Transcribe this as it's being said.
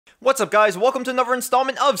What's up, guys? Welcome to another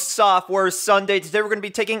installment of Software Sunday. Today we're going to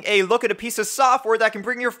be taking a look at a piece of software that can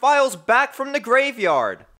bring your files back from the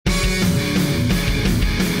graveyard.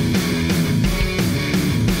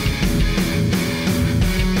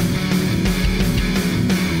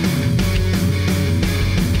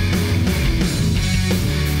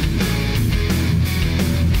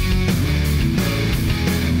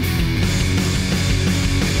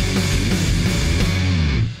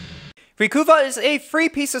 Recuva is a free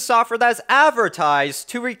piece of software that is advertised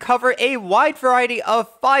to recover a wide variety of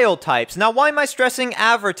file types. Now, why am I stressing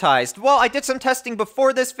advertised? Well, I did some testing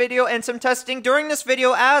before this video and some testing during this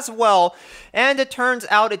video as well, and it turns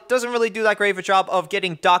out it doesn't really do that great of a job of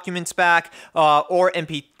getting documents back or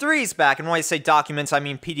MP3s back. And when I say documents, I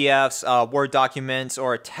mean PDFs, Word documents,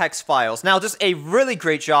 or text files. Now, just a really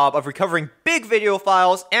great job of recovering big video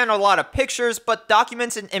files and a lot of pictures, but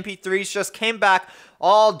documents and MP3s just came back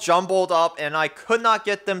all jumbled up, and I could not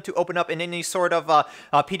get them to open up in any sort of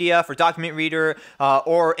PDF or document reader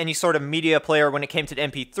or any sort of media player when it came to the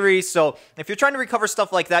MP3. So if you're trying to recover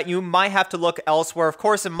stuff like that, you might have to look elsewhere. Of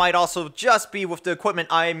course, it might also just be with the equipment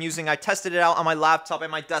I am using. I tested it out on my laptop and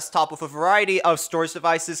my desktop with a variety of storage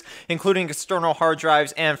devices, including external hard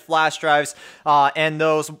drives and flash drives, and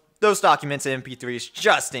those documents and MP3s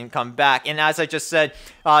just didn't come back. And as I just said,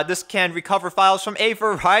 this can recover files from a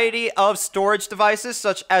variety of storage devices,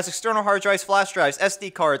 such as external hard drives, flash drives,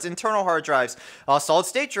 SD cards, internal hard drives, solid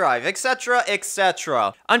state drive, etc.,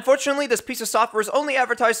 etc. Unfortunately, this piece of software is only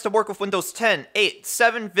advertised to work with Windows 10, 8,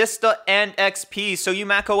 7, Vista, and XP, so you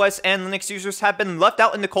macOS and Linux users have been left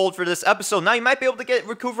out in the cold for this episode. Now, you might be able to get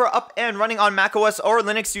Recuva up and running on macOS or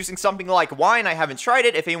Linux using something like Wine. I haven't tried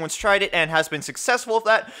it. If anyone's tried it and has been successful with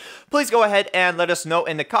that, please go ahead and let us know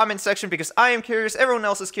in the comment section, because I am curious, everyone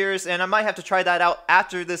else is curious, and I might have to try that out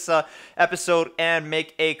after this episode and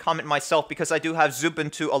make a comment myself, because I do have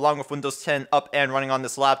Ubuntu along with Windows 10 up and running on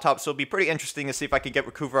this laptop, so it'll be pretty interesting to see if I can get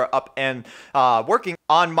Recuva up and working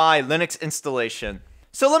on my Linux installation.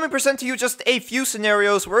 So let me present to you just a few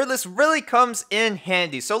scenarios where this really comes in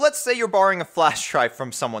handy. So let's say you're borrowing a flash drive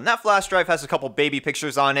from someone. That flash drive has a couple baby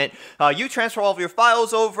pictures on it. You transfer all of your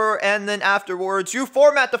files over, and then afterwards you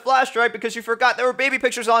format the flash drive because you forgot there were baby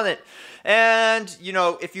pictures on it. And, you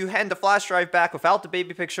know, if you hand the flash drive back without the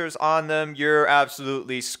baby pictures on them, you're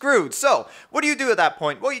absolutely screwed. So what do you do at that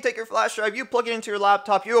point? Well, you take your flash drive, you plug it into your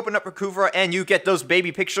laptop, you open up Recuva, and you get those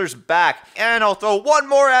baby pictures back. And I'll throw one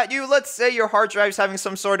more at you. Let's say your hard drive's having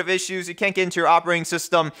some sort of issues, you can't get into your operating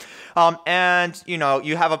system, and you know,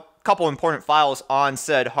 you have a couple important files on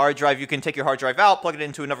said hard drive. You can take your hard drive out, plug it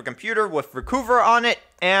into another computer with Recuva on it,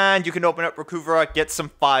 and you can open up Recuva, get some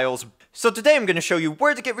files. So today I'm going to show you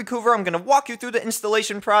where to get Recuva. I'm going to walk you through the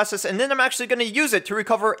installation process, and then I'm actually going to use it to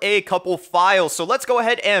recover a couple files. So let's go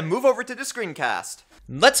ahead and move over to the screencast.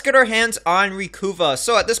 Let's get our hands on Recuva.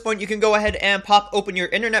 So at this point, you can go ahead and pop open your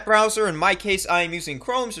internet browser. In my case, I am using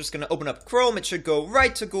Chrome, so just going to open up Chrome. It should go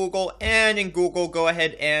right to Google, and in Google, go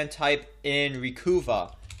ahead and type in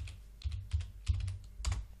Recuva.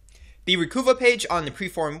 The Recuva page on the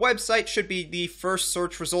Preform website should be the first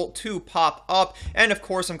search result to pop up, and of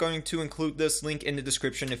course I'm going to include this link in the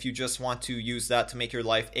description if you just want to use that to make your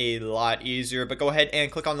life a lot easier. But go ahead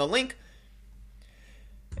and click on the link.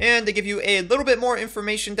 And they give you a little bit more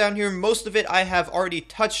information down here. Most of it I have already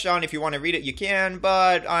touched on. If you want to read it, you can,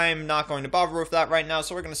 but I'm not going to bother with that right now.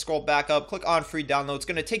 So we're going to scroll back up, click on free download. It's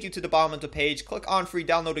going to take you to the bottom of the page. Click on free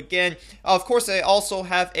download again. Of course, I also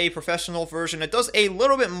have a professional version. It does a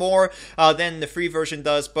little bit more than the free version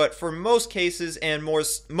does, but for most cases and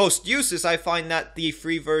most uses, I find that the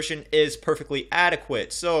free version is perfectly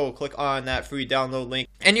adequate. So click on that free download link,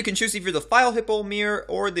 and you can choose either the File Hippo mirror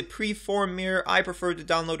or the Preform mirror. I prefer to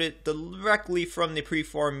download it directly from the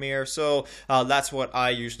Preform mirror, so that's what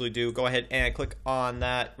I usually do. Go ahead and click on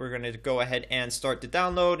that. We're going to go ahead and start the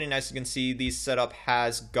download, and as you can see, the setup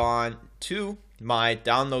has gone to my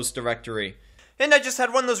downloads directory. And I just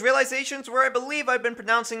had one of those realizations where I believe I've been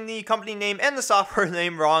pronouncing the company name and the software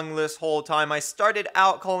name wrong this whole time. I started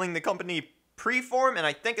out calling the company Preform, and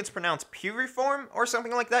I think it's pronounced Puriform or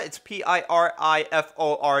something like that. It's P-I-R-I-F-O-R-M,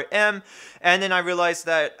 and then I realized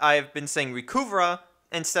that I've been saying Recuva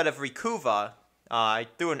instead of Recuva. I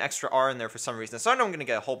threw an extra R in there for some reason, so I know I'm going to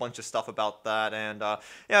get a whole bunch of stuff about that, and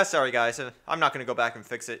yeah, sorry guys, I'm not going to go back and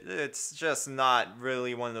fix it. It's just not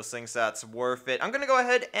really one of those things that's worth it. I'm going to go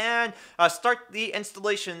ahead and start the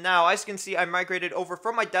installation now. As you can see, I migrated over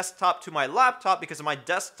from my desktop to my laptop because my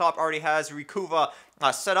desktop already has Recuva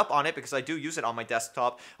set up on it, because I do use it on my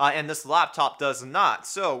desktop, and this laptop does not.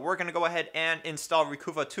 So we're going to go ahead and install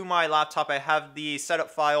Recuva to my laptop. I have the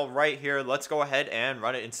setup file right here. Let's go ahead and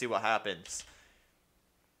run it and see what happens.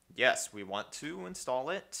 Yes, we want to install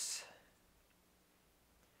it.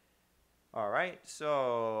 Alright,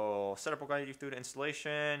 so setup will guide you through the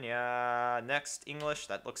installation. Yeah, next, English,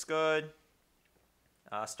 that looks good.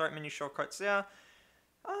 Start menu shortcuts, yeah.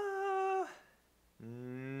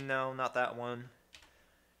 No, not that one.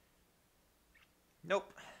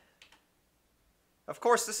 Nope. Of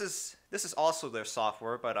course, this is also their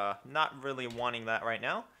software, but not really wanting that right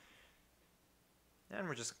now. And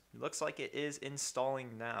we're just, looks like it is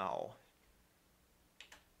installing now.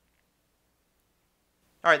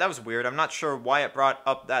 Alright, that was weird. I'm not sure why it brought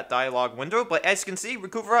up that dialog window, but as you can see,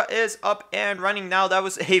 Recuva is up and running now. That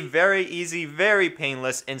was a very easy, very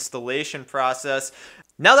painless installation process.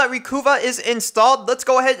 Now that Recuva is installed, let's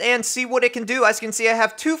go ahead and see what it can do. As you can see, I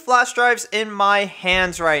have 2 flash drives in my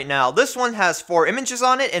hands right now. This one has 4 images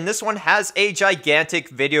on it, and this one has a gigantic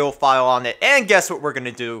video file on it. And guess what we're going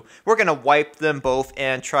to do? We're going to wipe them both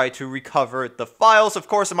and try to recover the files. Of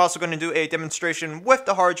course, I'm also going to do a demonstration with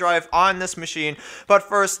the hard drive on this machine. But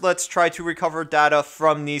first, let's try to recover data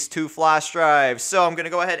from these 2 flash drives. So I'm going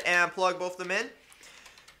to go ahead and plug both of them in.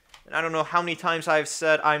 I don't know how many times I've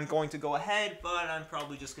said I'm going to go ahead, but I'm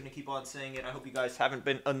probably just going to keep on saying it. I hope you guys haven't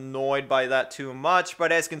been annoyed by that too much.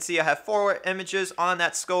 But as you can see, I have 4 images on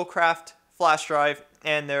that Skullcraft flash drive,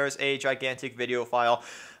 and there's a gigantic video file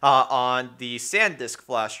on the SanDisk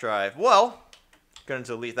flash drive. Well, I'm going to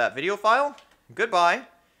delete that video file. Goodbye.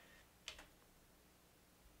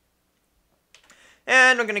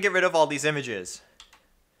 And I'm going to get rid of all these images.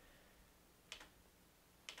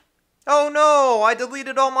 Oh no, I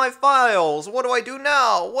deleted all my files. What do I do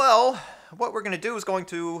now? Well, what we're going to do is going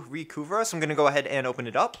to Recuva. So I'm going to go ahead and open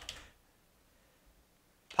it up.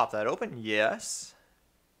 Pop that open. Yes.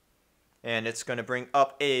 And it's going to bring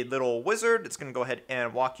up a little wizard. It's going to go ahead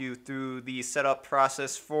and walk you through the setup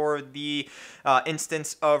process for the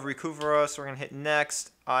instance of Recuva. So we're going to hit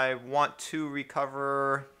next. I want to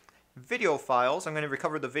recover video files. I'm going to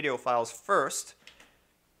recover the video files first.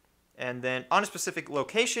 And then on a specific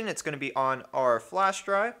location, it's going to be on our flash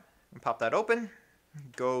drive. Pop that open.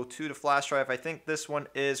 Go to the flash drive. I think this one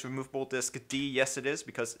is removable disk D. Yes, it is,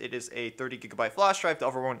 because it is a 30 gigabyte flash drive. The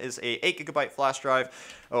other one is a 8 gigabyte flash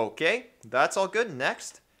drive. Okay, that's all good.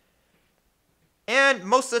 Next. And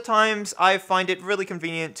most of the times, I find it really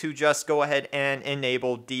convenient to just go ahead and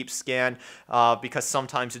enable deep scan, because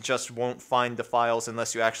sometimes it just won't find the files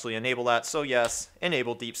unless you actually enable that. So yes,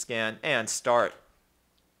 enable deep scan and start.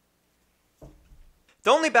 The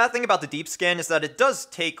only bad thing about the deep scan is that it does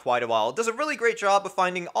take quite a while. It does a really great job of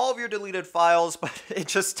finding all of your deleted files, but it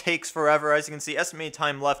just takes forever. As you can see, estimated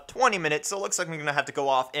time left 20 minutes, so it looks like I'm going to have to go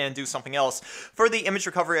off and do something else. For the image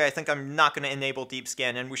recovery, I think I'm not going to enable deep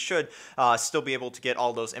scan, and we should still be able to get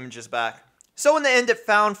all those images back. So in the end, it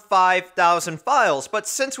found 5,000 files, but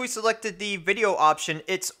since we selected the video option,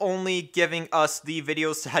 it's only giving us the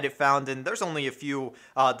videos that it found, and there's only a few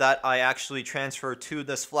that I actually transferred to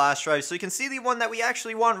this flash drive. So you can see the one that we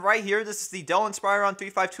actually want right here. This is the Dell Inspiron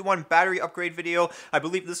 3521 battery upgrade video. I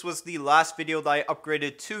believe this was the last video that I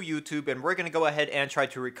upgraded to YouTube, and we're going to go ahead and try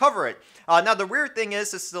to recover it. Now the weird thing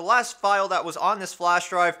is, this is the last file that was on this flash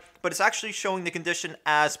drive, but it's actually showing the condition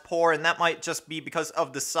as poor, and that might just be because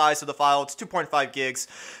of the size of the file. It's 2.5 gigs,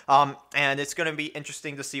 and it's going to be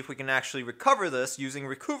interesting to see if we can actually recover this using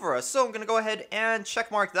Recuva. So I'm going to go ahead and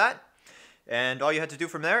check mark that, and all you have to do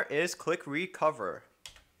from there is click recover.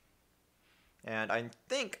 And I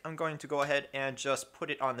think I'm going to go ahead and just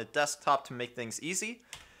put it on the desktop to make things easy.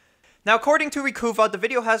 Now, according to Recuva, the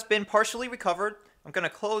video has been partially recovered. I'm going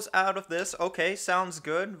to close out of this. Okay, sounds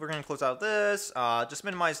good. We're going to close out this. Just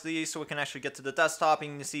minimize these so we can actually get to the desktop.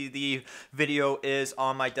 And you can see the video is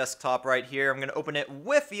on my desktop right here. I'm going to open it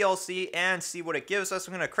with VLC and see what it gives us.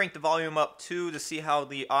 I'm going to crank the volume up too to see how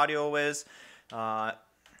the audio is.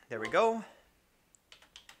 There we go.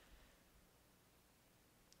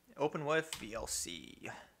 Open with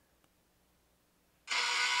VLC.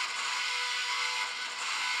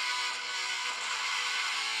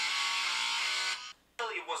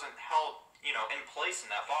 Wasn't held, in place in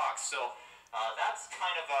that box, so that's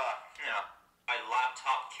kind of a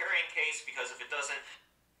laptop carrying case, because if it doesn't,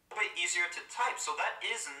 it's a bit easier to type, so that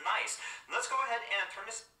is nice. Let's go ahead and turn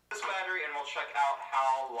this battery, and we'll check out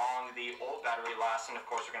how long the old battery lasts, and of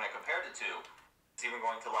course we're going to compare the two. It's even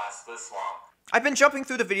going to last this long. I've been jumping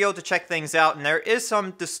through the video to check things out, and there is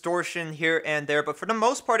some distortion here and there, but for the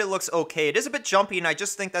most part it looks okay. It is a bit jumpy, and I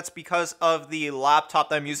just think that's because of the laptop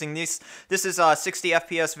that I'm using. This is 60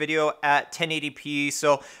 FPS video at 1080p,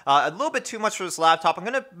 so a little bit too much for this laptop. I'm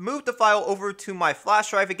going to move the file over to my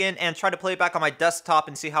flash drive again and try to play it back on my desktop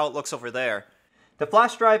and see how it looks over there. The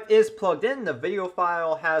flash drive is plugged in, the video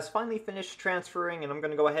file has finally finished transferring, and I'm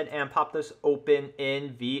going to go ahead and pop this open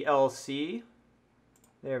in VLC.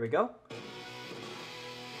 There we go.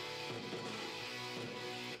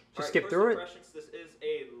 Just skip through it. This is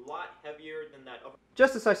a lot heavier than that.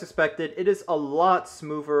 Just as I suspected, it is a lot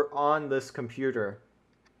smoother on this computer.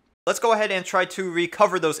 Let's go ahead and try to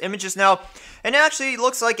recover those images now. And it actually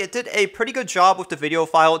looks like it did a pretty good job with the video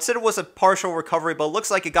file. It said it was a partial recovery, but it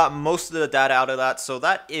looks like it got most of the data out of that, so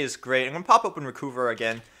that is great. I'm going to pop open Recuva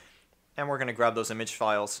again, and we're going to grab those image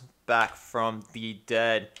files back from the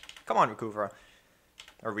dead. Come on, Recuva.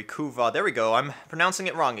 Or Recuva. There we go. I'm pronouncing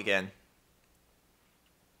it wrong again.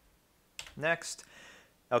 Next.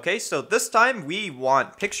 Okay, so this time we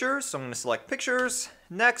want pictures, so I'm going to select pictures.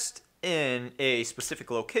 Next, in a specific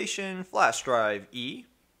location, flash drive E.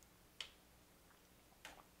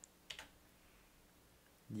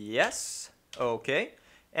 Yes. Okay.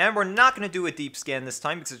 And we're not going to do a deep scan this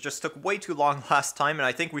time because it just took way too long last time, and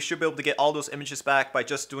I think we should be able to get all those images back by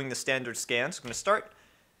just doing the standard scan. So I'm going to start.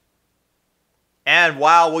 And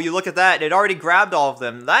wow, will you look at that? It already grabbed all of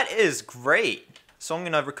them. That is great. So I'm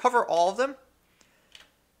going to recover all of them.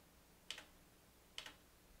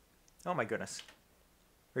 Oh my goodness.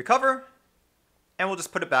 Recover, and we'll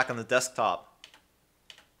just put it back on the desktop.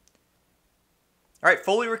 Alright,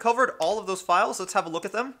 fully recovered all of those files. Let's have a look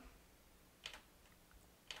at them.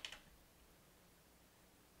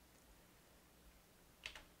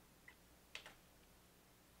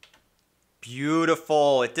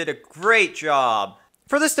 Beautiful. It did a great job.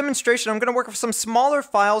 For this demonstration, I'm going to work with some smaller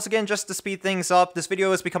files, again, just to speed things up. This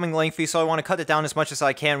video is becoming lengthy, so I want to cut it down as much as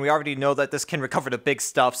I can. We already know that this can recover the big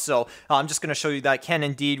stuff, so I'm just going to show you that it can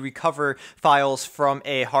indeed recover files from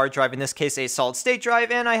a hard drive, in this case, a solid-state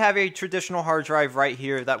drive, and I have a traditional hard drive right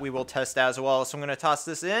here that we will test as well. So I'm going to toss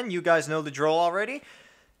this in. You guys know the drill already.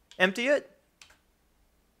 Empty it.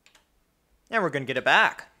 And we're going to get it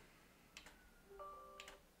back.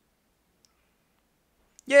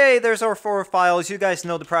 Yay, there's our 4 files. You guys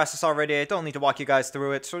know the process already. I don't need to walk you guys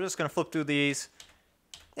through it, so we're just going to flip through these.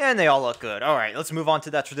 And they all look good. Alright, let's move on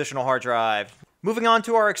to that traditional hard drive. Moving on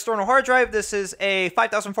to our external hard drive, this is a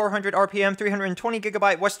 5400 RPM,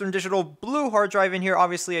 320GB Western Digital blue hard drive in here.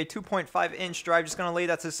 Obviously a 2.5-inch drive. Just going to lay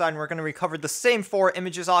that to the side, and we're going to recover the same 4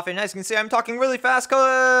 images off. And as you can see, I'm talking really fast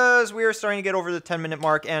because we are starting to get over the 10-minute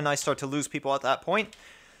mark, and I start to lose people at that point.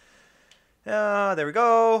 There we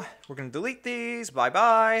go. We're going to delete these.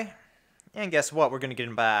 Bye-bye. And guess what? We're going to get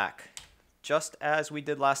them back. Just as we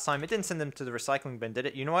did last time. It didn't send them to the recycling bin, did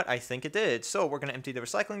it? You know what? I think it did. So we're going to empty the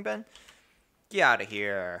recycling bin. Get out of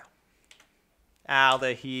here. Out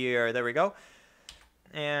of here. There we go.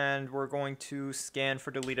 And we're going to scan for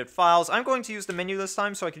deleted files. I'm going to use the menu this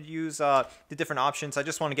time so I could use the different options. I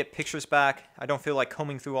just want to get pictures back. I don't feel like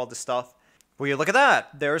combing through all this stuff. Will you look at that?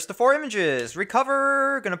 There's the 4 images.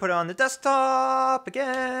 Recover. Gonna put it on the desktop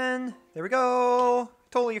again. There we go.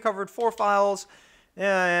 Totally recovered 4 files.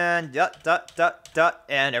 And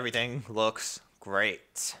and everything looks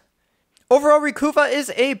great. Overall, Recuva is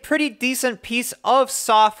a pretty decent piece of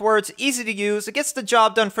software. It's easy to use, it gets the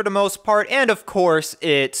job done for the most part, and of course,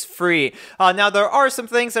 it's free. Now, there are some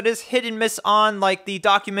things that is hit and miss on, like the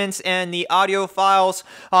documents and the audio files,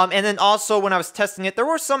 and then also when I was testing it, there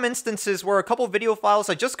were some instances where a couple video files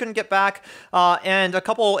I just couldn't get back, and a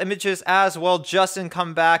couple images as well just didn't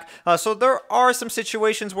come back. So there are some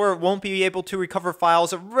situations where it won't be able to recover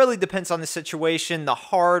files. It really depends on the situation, the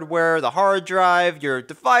hardware, the hard drive, your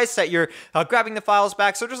device that you're grabbing the files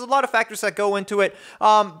back. So there's a lot of factors that go into it,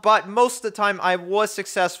 but most of the time I was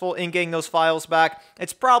successful in getting those files back.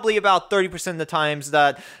 It's probably about 30% of the times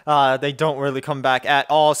that they don't really come back at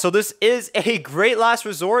all. So this is a great last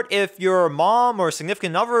resort if your mom or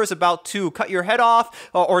significant other is about to cut your head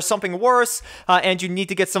off or something worse, and you need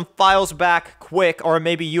to get some files back quick, or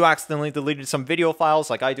maybe you accidentally deleted some video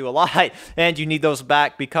files like I do a lot, and you need those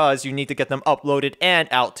back because you need to get them uploaded and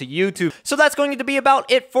out to YouTube. So that's going to be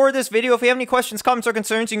about it for this video. If you have any questions, comments, or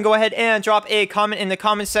concerns, you can go ahead and drop a comment in the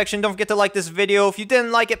comment section. Don't forget to like this video. If you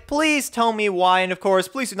didn't like it, please tell me why. And of course,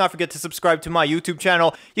 please do not forget to subscribe to my YouTube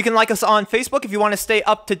channel. You can like us on Facebook if you want to stay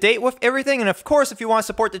up to date with everything. And of course, if you want to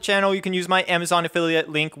support the channel, you can use my Amazon affiliate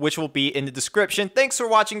link, which will be in the description. Thanks for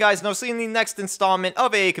watching, guys, and I'll see you in the next installment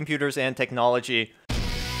of A Computers and Technology.